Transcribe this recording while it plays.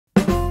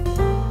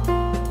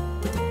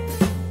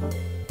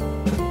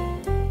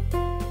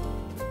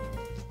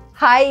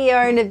Hi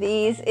Yarn of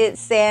Ease,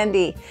 it's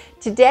Sandy.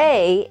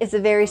 Today is a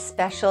very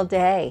special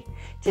day.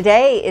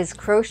 Today is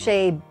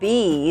Crochet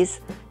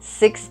Bee's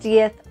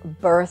 60th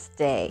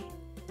birthday.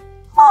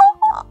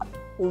 Oh,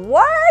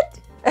 what?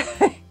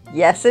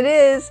 Yes, it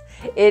is.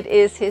 It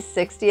is his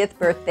 60th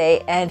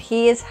birthday and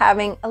he is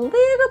having a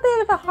little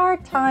bit of a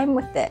hard time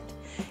with it.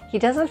 He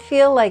doesn't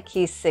feel like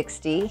he's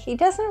 60. He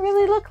doesn't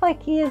really look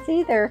like he is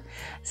either.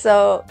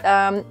 So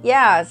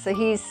yeah, so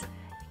he's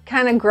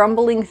kind of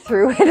grumbling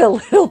through it a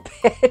little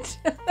bit.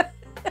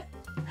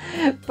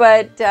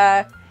 But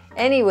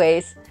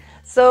anyways,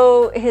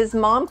 so his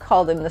mom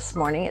called him this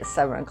morning at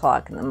 7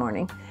 o'clock in the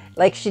morning,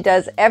 like she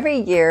does every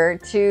year,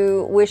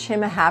 to wish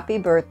him a happy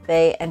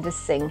birthday and to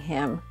sing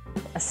him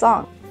a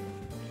song.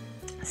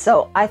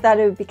 So I thought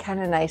it would be kind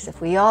of nice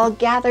if we all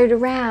gathered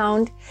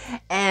around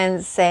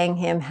and sang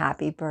him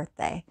happy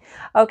birthday.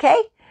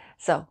 Okay,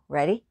 so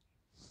ready?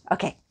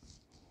 Okay.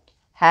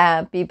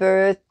 Happy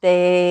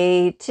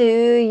birthday to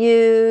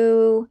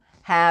you.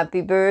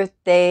 Happy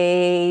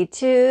birthday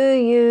to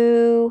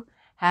you.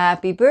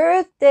 Happy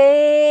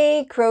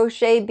birthday,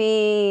 Crochet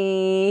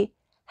Bee.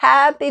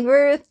 Happy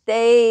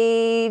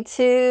birthday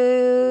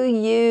to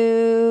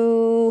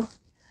you.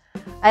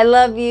 I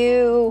love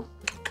you.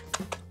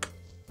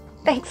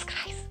 Thanks,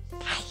 guys.